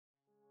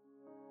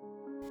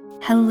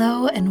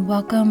Hello and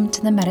welcome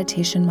to the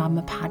Meditation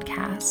Mama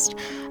podcast,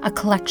 a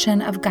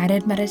collection of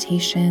guided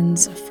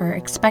meditations for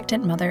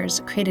expectant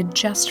mothers created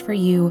just for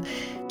you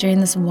during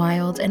this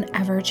wild and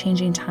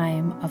ever-changing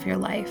time of your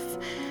life.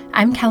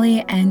 I'm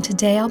Kelly, and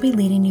today I'll be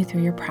leading you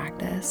through your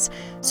practice.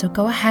 So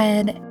go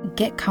ahead,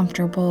 get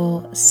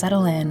comfortable,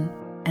 settle in,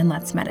 and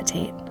let's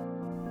meditate.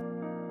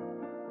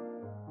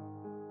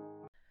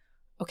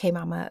 Okay,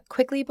 Mama,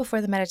 quickly before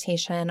the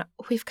meditation,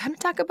 we've got to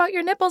talk about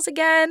your nipples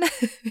again.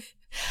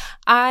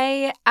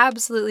 I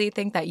absolutely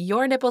think that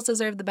your nipples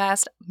deserve the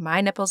best.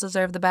 My nipples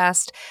deserve the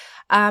best.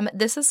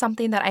 This is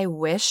something that I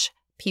wish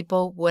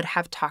people would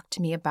have talked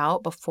to me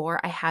about before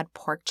I had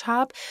pork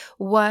chop,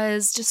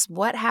 was just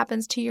what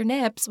happens to your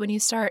nips when you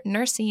start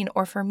nursing,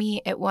 or for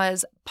me, it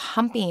was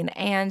pumping,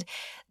 and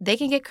they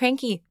can get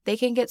cranky, they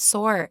can get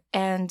sore,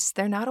 and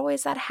they're not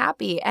always that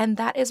happy. And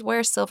that is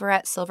where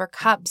Silverette Silver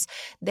Cups,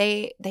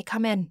 they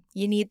come in.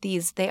 You need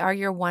these. They are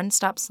your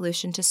one-stop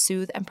solution to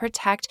soothe and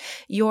protect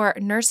your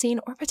nursing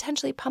or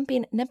potentially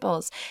pumping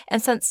nipples.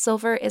 And since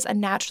silver is a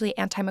naturally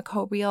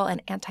antimicrobial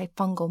and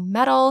antifungal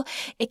metal,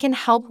 it can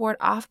help ward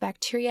off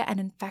bacteria and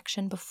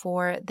infection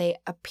before they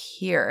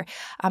appear.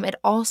 It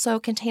also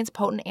contains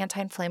potent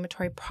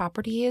anti-inflammatory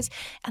properties,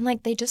 and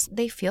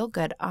they feel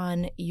good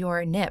on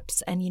your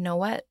nips. And you know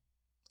what?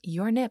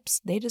 Your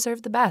nips, they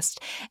deserve the best.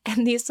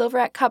 And these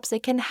Silverette cups, they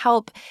can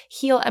help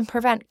heal and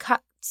prevent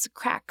cuts,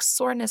 cracks,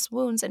 soreness,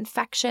 wounds,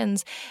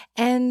 infections.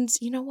 And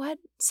you know what?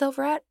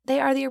 Silverette, they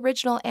are the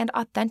original and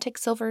authentic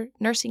silver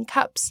nursing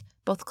cups,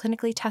 both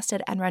clinically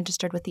tested and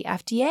registered with the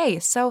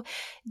FDA. So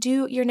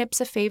do your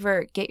nips a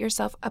favor. Get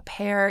yourself a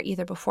pair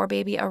either before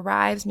baby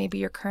arrives. Maybe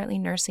you're currently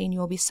nursing. You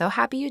will be so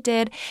happy you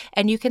did.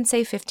 And you can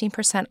save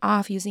 15%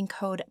 off using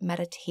code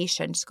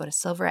MEDITATION. Just go to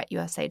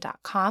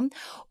silveretteusa.com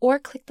or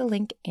click the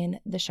link in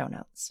the show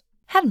notes.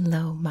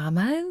 Hello,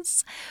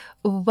 mamas.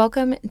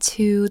 Welcome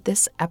to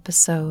this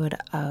episode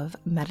of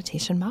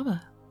Meditation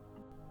Mama.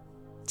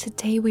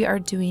 Today we are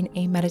doing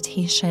a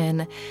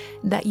meditation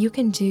that you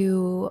can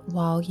do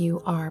while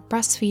you are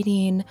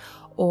breastfeeding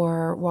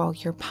or while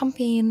you're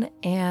pumping.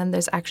 And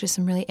there's actually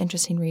some really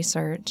interesting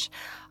research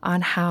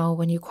on how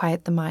when you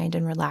quiet the mind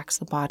and relax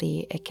the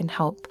body, it can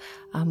help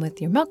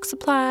with your milk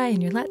supply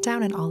and your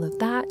letdown and all of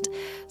that.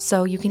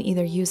 So you can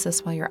either use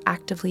this while you're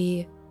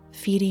actively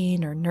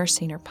feeding or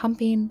nursing or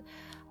pumping,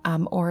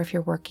 or if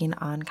you're working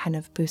on kind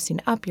of boosting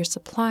up your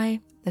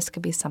supply, this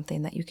could be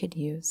something that you could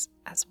use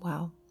as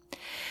well.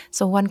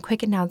 So one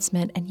quick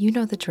announcement, and you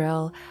know the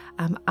drill.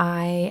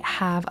 I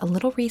have a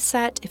little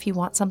reset if you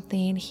want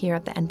something here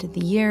at the end of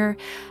the year.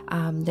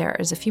 There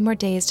is a few more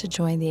days to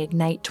join the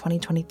Ignite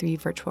 2023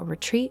 virtual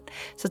retreat.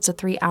 So it's a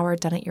 3-hour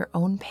done at your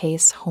own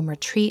pace home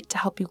retreat to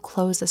help you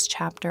close this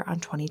chapter on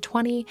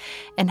 2020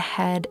 and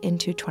head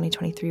into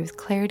 2023 with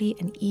clarity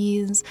and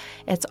ease.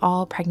 It's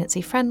all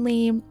pregnancy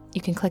friendly.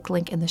 You can click the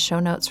link in the show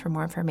notes for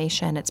more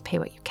information. It's pay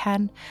what you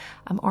can,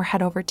 or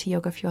head over to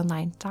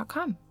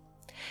yogafuelonline.com.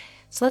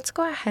 So let's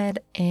go ahead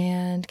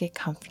and get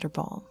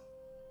comfortable.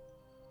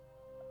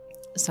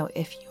 So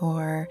if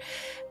you're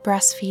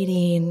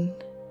breastfeeding,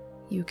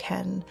 you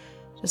can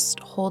just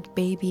hold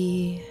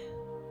baby,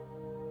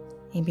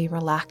 maybe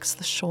relax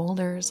the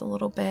shoulders a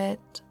little bit,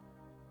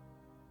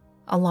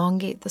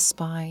 elongate the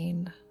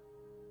spine.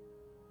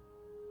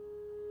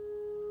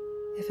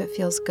 If it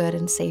feels good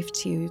and safe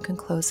to you, you can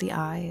close the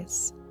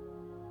eyes.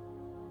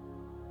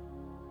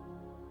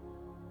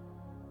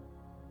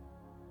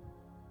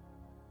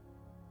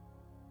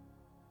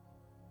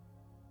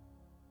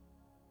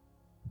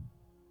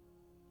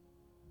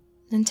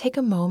 And take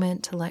a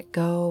moment to let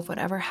go of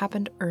whatever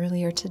happened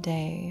earlier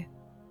today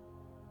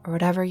or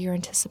whatever you're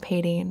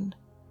anticipating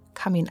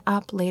coming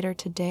up later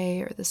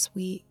today or this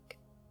week.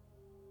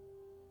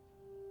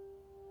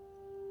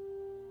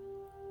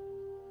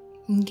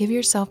 And give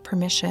yourself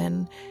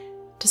permission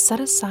to set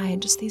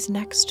aside just these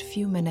next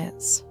few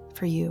minutes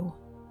for you.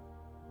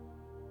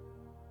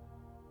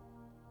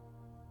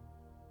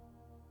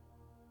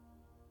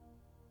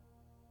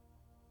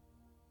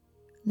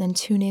 And then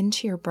tune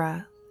into your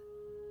breath.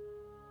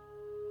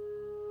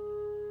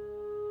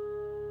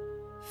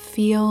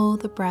 Feel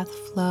the breath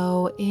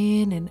flow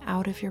in and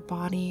out of your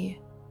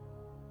body.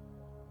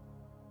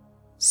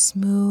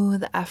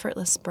 Smooth,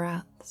 effortless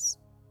breaths.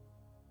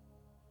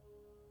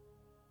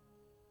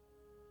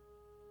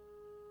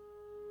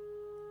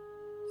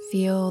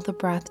 Feel the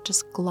breath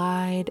just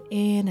glide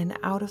in and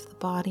out of the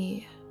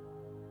body.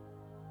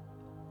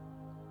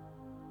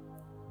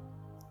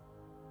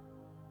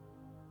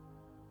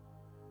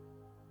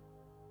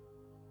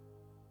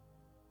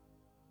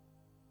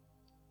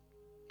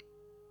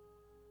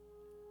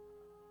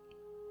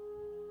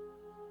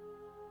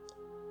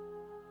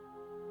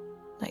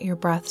 Let your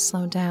breath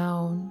slow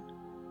down.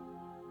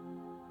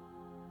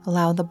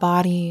 Allow the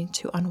body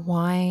to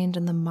unwind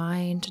and the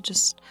mind to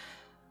just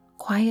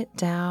quiet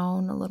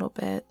down a little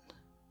bit.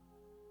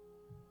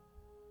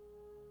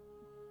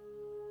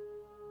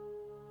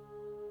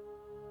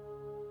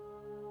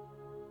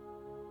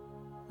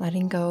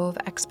 Letting go of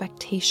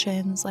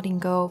expectations, letting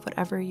go of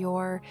whatever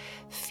your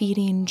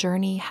feeding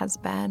journey has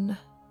been.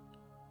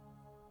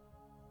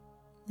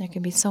 There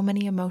can be so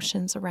many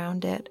emotions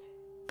around it,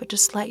 but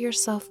just let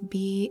yourself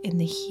be in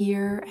the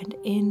here and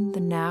in the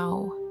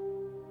now.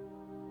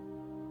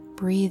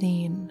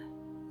 Breathing,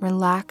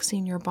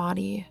 relaxing your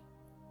body.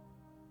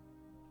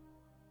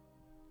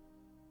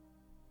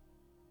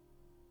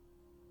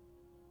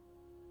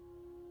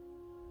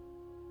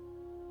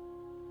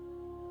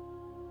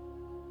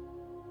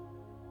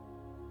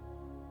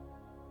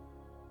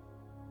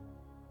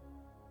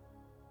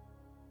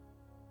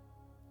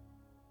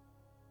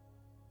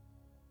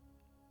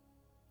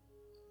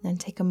 Then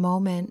take a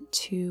moment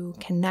to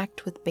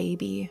connect with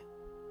baby,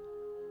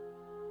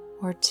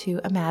 or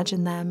to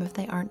imagine them if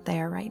they aren't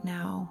there right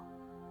now.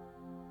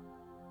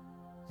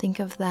 Think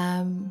of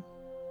them,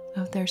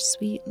 of their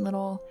sweet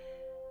little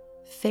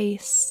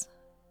face,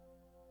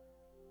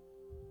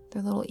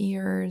 their little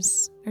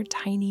ears, their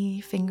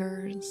tiny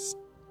fingers,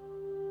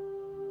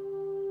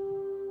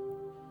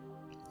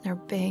 their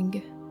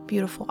big,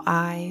 beautiful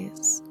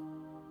eyes.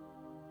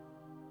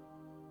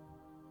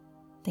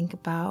 Think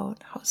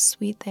about how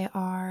sweet they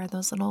are,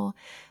 those little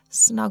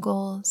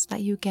snuggles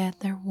that you get,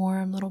 their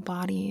warm little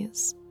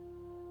bodies.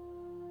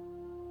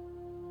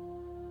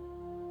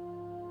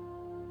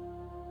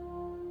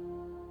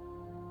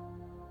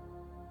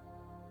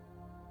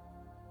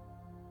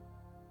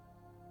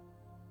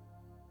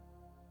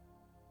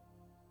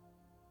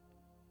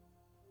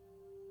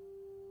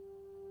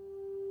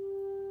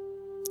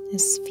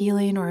 Is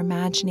feeling or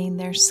imagining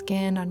their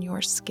skin on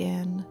your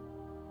skin.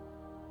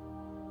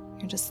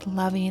 You're just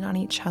loving on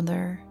each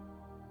other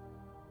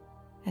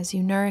as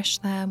you nourish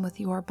them with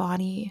your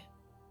body,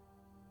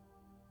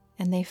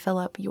 and they fill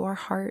up your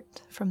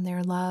heart from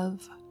their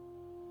love.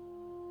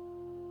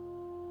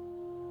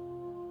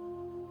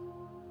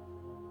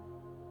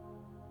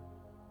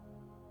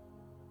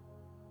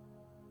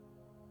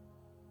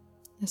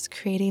 Just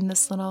creating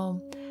this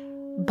little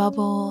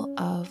bubble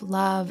of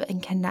love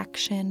and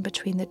connection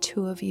between the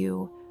two of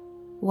you,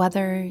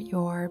 whether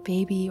your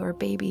baby or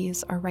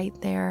babies are right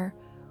there,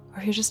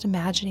 or you're just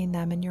imagining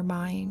them in your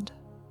mind.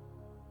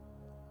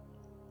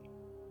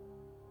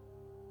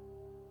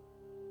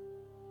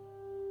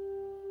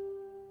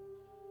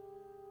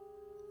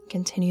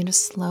 Continue to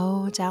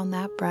slow down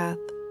that breath.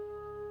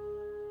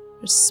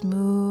 Just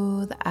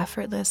smooth,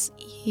 effortless,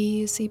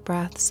 easy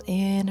breaths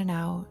in and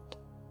out.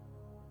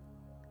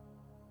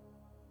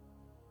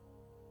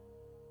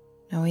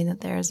 Knowing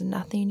that there is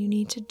nothing you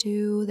need to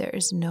do, there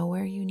is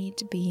nowhere you need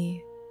to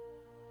be.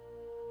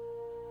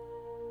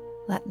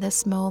 Let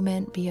this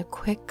moment be a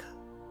quick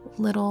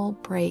little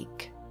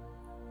break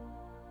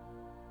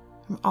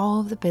from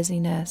all of the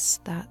busyness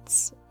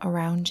that's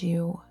around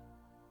you.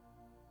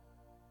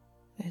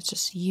 It's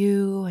just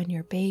you and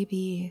your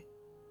baby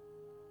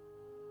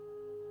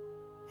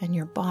and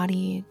your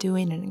body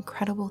doing an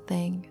incredible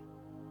thing.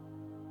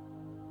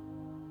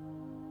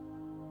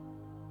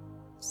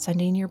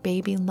 Sending your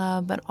baby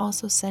love, but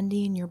also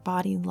sending your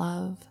body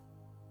love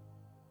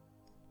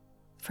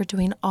for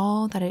doing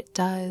all that it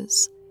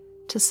does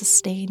to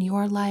sustain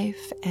your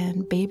life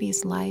and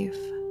baby's life.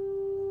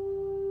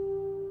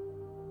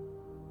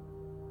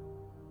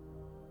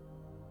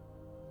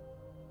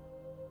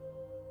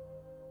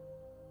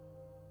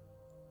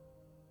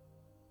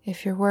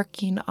 If you're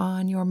working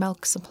on your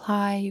milk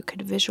supply, you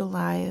could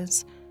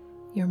visualize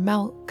your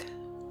milk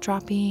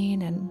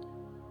dropping and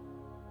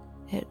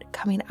it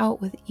coming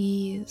out with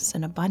ease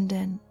and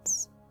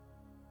abundance.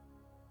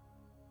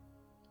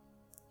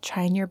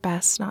 Trying your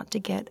best not to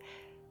get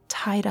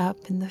tied up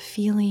in the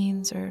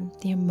feelings or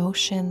the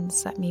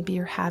emotions that maybe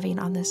you're having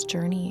on this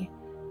journey,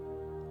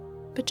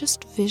 but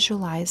just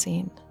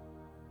visualizing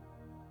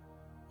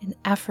an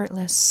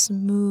effortless,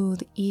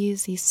 smooth,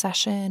 easy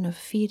session of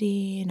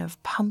feeding,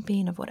 of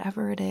pumping, of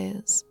whatever it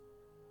is.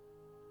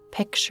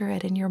 Picture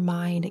it in your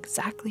mind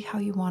exactly how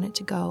you want it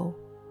to go.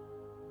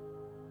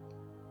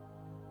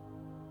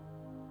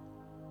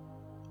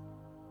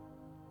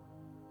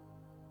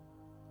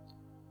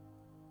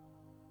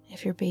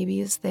 If your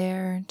baby is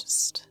there,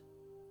 just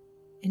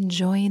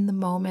enjoying the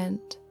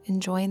moment,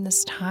 enjoying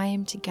this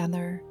time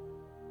together.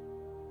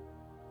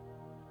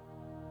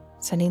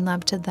 Sending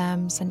love to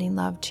them, sending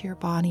love to your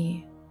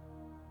body,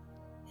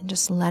 and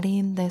just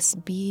letting this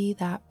be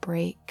that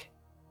break.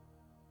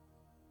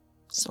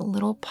 Just a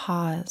little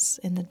pause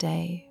in the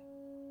day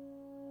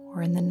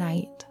or in the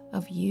night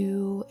of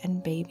you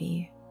and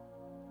baby.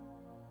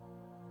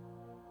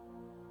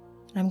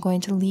 And I'm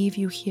going to leave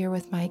you here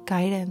with my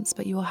guidance,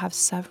 but you will have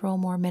several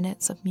more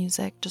minutes of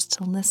music just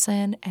to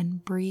listen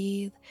and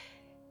breathe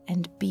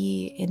and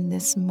be in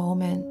this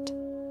moment.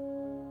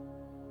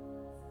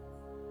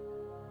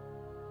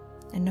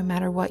 And no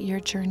matter what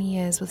your journey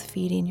is with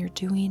feeding, you're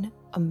doing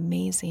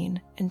amazing.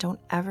 And don't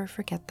ever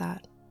forget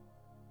that.